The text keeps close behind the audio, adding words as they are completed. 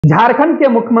झारखंड के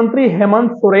मुख्यमंत्री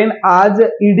हेमंत सोरेन आज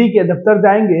ईडी के दफ्तर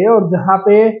जाएंगे और जहां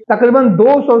पे तकरीबन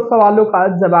 200 सवालों का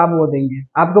जवाब वो देंगे।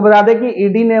 आपको बता दें कि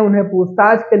ईडी ने उन्हें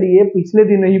पूछताछ के लिए पिछले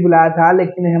दिन नहीं बुलाया था,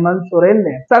 लेकिन हेमंत सोरेन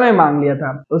ने समय मांग लिया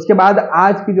था। उसके बाद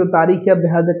आज की जो तारीख है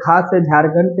बेहद खास है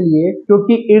झारखंड के लिए,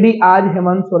 क्योंकि ईडी आज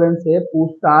हेमंत सोरेन से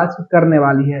पूछताछ करने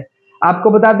वाली है।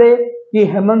 आपको बता दें कि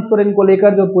हेमंत सोरेन को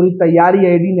लेकर जो पूरी तैयारी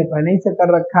है ईडी ने पहले ही से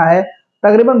कर रखा है।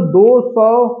 तकरीबन 200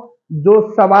 जो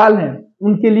सवाल हैं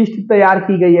उनकी लिस्ट तैयार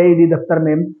की गई है ईडी दफ्तर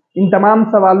में। इन तमाम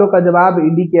सवालों का जवाब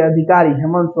ईडी के अधिकारी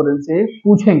हेमंत सोरेन से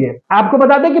पूछेंगे। आपको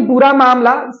बता दें कि पूरा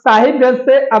मामला साहिबगंज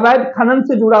से अवैध खनन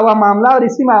से जुड़ा हुआ मामला, और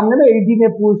इसी मामले में ईडी ने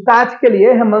पूछताछ के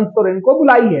लिए हेमंत सोरेन को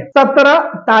बुलाई है। 17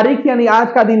 तारीख यानी आज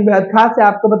का दिन बेहद खास है।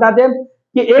 आपको बता दें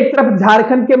कि एक तरफ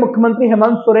झारखंड के मुख्यमंत्री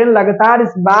हेमंत सोरेन लगातार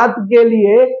इस बात के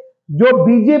लिए जो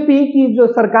बीजेपी की जो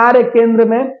सरकार है केंद्र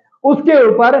में, उसके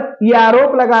ऊपर ये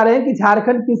आरोप लगा रहे हैं कि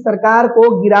झारखंड की सरकार को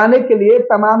गिराने के लिए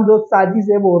तमाम जो साजिश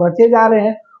है वो रचे जा रहे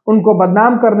हैं, उनको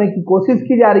बदनाम करने की कोशिश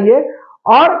की जा रही है।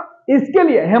 और इसके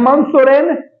लिए हेमंत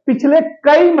सोरेन पिछले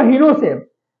कई महीनों से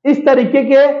इस तरीके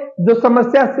के जो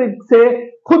समस्या से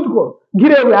खुद को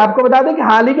घिरे हुए। आपको बता दें कि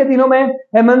हाल ही के दिनों में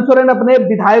हेमंत सोरेन अपने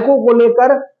विधायकों को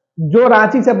लेकर जो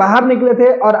रांची से बाहर निकले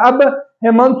थे, और अब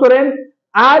हेमंत सोरेन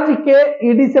आज के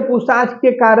ईडी से पूछताछ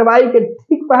के कार्रवाई के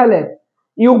ठीक पहले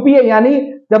यूपीए यानी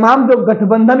तमाम जो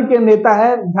गठबंधन के नेता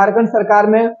है झारखंड सरकार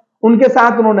में, उनके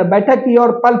साथ उन्होंने बैठक की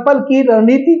और पल पल की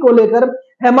रणनीति को लेकर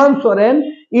हेमंत सोरेन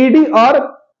ईडी और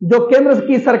जो केंद्र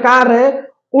की सरकार है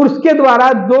उसके द्वारा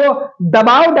जो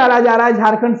दबाव डाला जा रहा है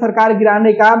झारखंड सरकार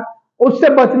गिराने का, उससे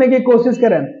बचने की कोशिश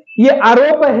करें। ये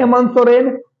आरोप हेमंत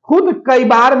सोरेन खुद कई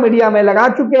बार मीडिया में लगा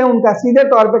चुके हैं। उनका सीधे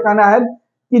तौर पे कहना है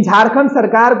कि झारखंड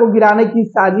सरकार को गिराने की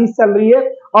साजिश चल रही है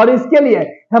और इसके लिए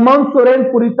हेमंत सोरेन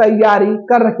पूरी तैयारी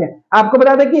कर रखे हैं। आपको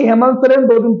बता दें कि हेमंत सोरेन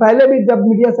 2 दिन पहले भी जब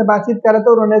मीडिया से बातचीत कर रहे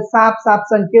थे, उन्होंने साफ साफ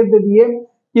संकेत दे दिए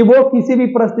कि वो किसी भी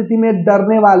परिस्थिति में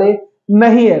डरने वाले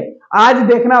नहीं है। आज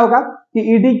देखना होगा कि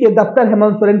ईडी के दफ्तर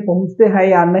हेमंत सोरेन पहुंचते हैं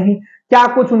या नहीं, क्या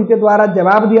कुछ उनके द्वारा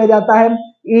जवाब दिया जाता है,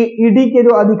 ईडी के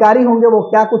जो अधिकारी होंगे वो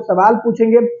क्या कुछ सवाल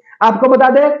पूछेंगे। आपको बता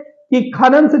दें कि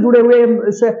खनन से जुड़े हुए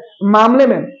इस मामले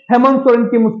में हेमंत सोरेन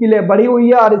की मुश्किलें बढ़ी हुई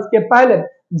है, और इसके पहले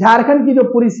झारखंड की जो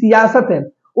पूरी सियासत है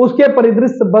उसके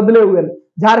परिदृश्य बदले हुए।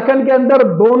 झारखंड के अंदर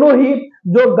दोनों ही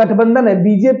जो गठबंधन है,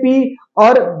 बीजेपी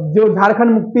और जो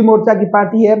झारखंड मुक्ति मोर्चा की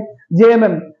पार्टी है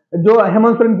जेएमएम, जो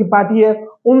हेमंत सोरेन की पार्टी है,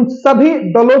 उन सभी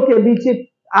दलों के बीच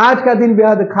आज का दिन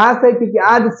बेहद खास है, क्योंकि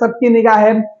आज सबकी निगाह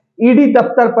ईडी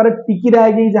दफ्तर पर टिकी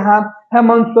रहेगी जहां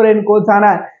हेमंत सोरेन को जाना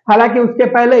है। हालांकि उसके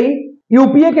पहले ही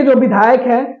यूपीए के जो विधायक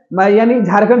हैं यानी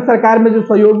झारखंड सरकार में जो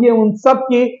सहयोगी है, उन सब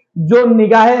की जो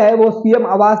निगाहें है वो सीएम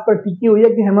आवास पर टिकी हुई है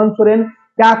कि हेमंत सोरेन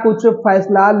क्या कुछ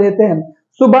फैसला लेते हैं।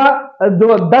 सुबह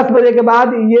जो 10 बजे के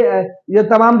बाद ये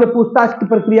तमाम जो पूछताछ की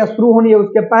प्रक्रिया शुरू होनी है,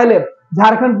 उसके पहले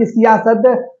झारखंड की सियासत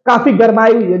काफी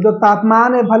गरमाई हुई है। जो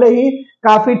तापमान है भले ही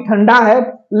काफी ठंडा है,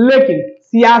 लेकिन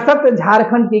सियासत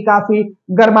झारखंड की काफी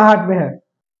गर्माहट में है।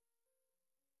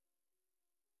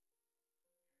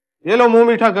 ये लो मुंह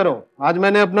मीठा करो, आज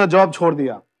मैंने अपना जॉब छोड़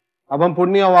दिया, अब हम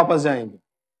पूर्णिया वापस जाएंगे।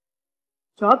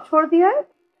 जॉब छोड़ दिया है?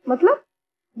 मतलब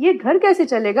ये घर कैसे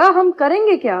चलेगा, हम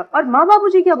करेंगे क्या, और माँ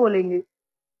बाबूजी क्या बोलेंगे?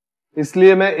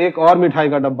 इसलिए मैं एक और मिठाई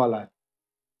का डब्बा लाया।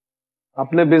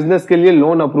 अपने बिजनेस के लिए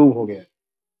लोन अप्रूव हो गया।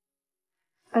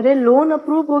 अरे लोन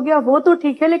अप्रूव हो गया वो तो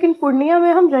ठीक है, लेकिन पूर्णिया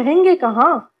में हम रहेंगे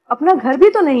कहाँ? अपना घर भी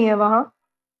तो नहीं है वहां।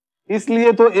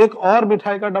 इसलिए तो एक और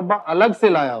मिठाई का डब्बा अलग से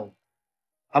लाया हूं।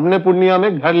 हमने पूर्णिया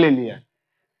में घर ले लिया है,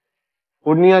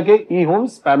 पूर्णिया के ई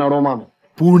होम्स पैनोरमा में।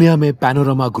 पूर्णिया में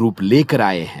पैनोरमा ग्रुप लेकर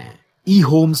आए हैं ई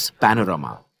होम्स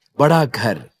पैनोरमा। बड़ा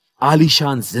घर,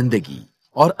 आलीशान जिंदगी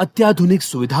और अत्याधुनिक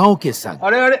सुविधाओं के संग।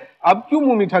 अरे अब क्यों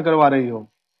मुंह मीठा करवा रही हो?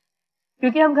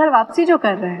 क्योंकि हम घर वापसी जो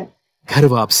कर रहे हैं। घर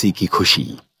वापसी की खुशी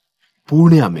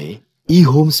पूर्णिया में ई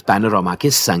होम्स पैनोरमा के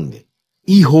संग।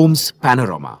 ई Holmes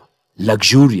panorama,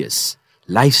 luxurious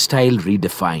lifestyle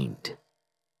redefined.